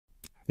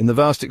In the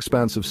vast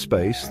expanse of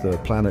space, the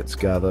planets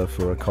gather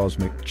for a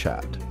cosmic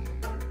chat.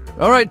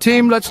 All right,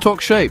 team, let's talk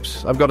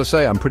shapes. I've got to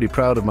say, I'm pretty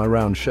proud of my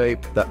round shape.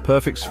 That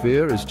perfect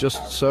sphere is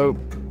just so,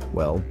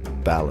 well,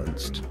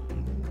 balanced.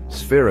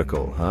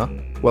 Spherical, huh?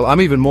 Well,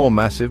 I'm even more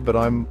massive, but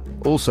I'm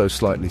also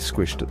slightly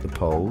squished at the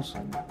poles.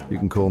 You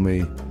can call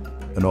me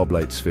an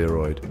oblate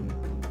spheroid.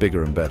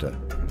 Bigger and better.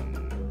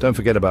 Don't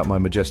forget about my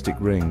majestic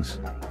rings.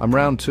 I'm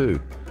round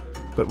too,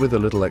 but with a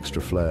little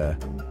extra flair.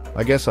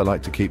 I guess I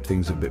like to keep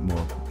things a bit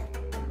more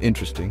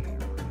interesting.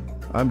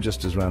 I'm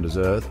just as round as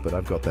Earth, but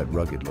I've got that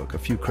rugged look. A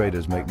few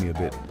craters make me a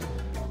bit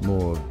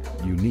more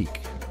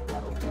unique.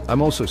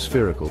 I'm also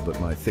spherical, but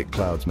my thick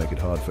clouds make it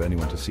hard for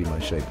anyone to see my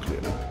shape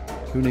clearly.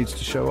 Who needs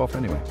to show off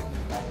anyway?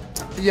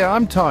 Yeah,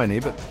 I'm tiny,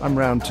 but I'm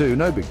round too.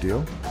 No big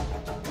deal.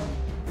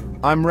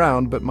 I'm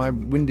round, but my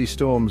windy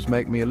storms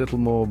make me a little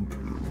more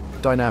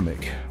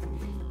dynamic.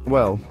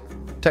 Well,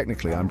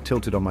 technically I'm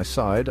tilted on my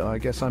side. I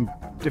guess I'm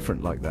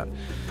different like that.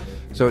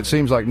 So it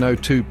seems like no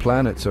two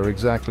planets are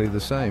exactly the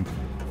same.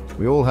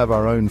 We all have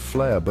our own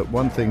flair, but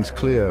one thing's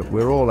clear,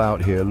 we're all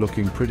out here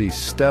looking pretty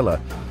stellar.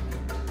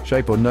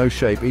 Shape or no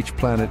shape, each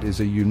planet is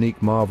a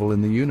unique marvel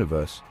in the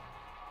universe.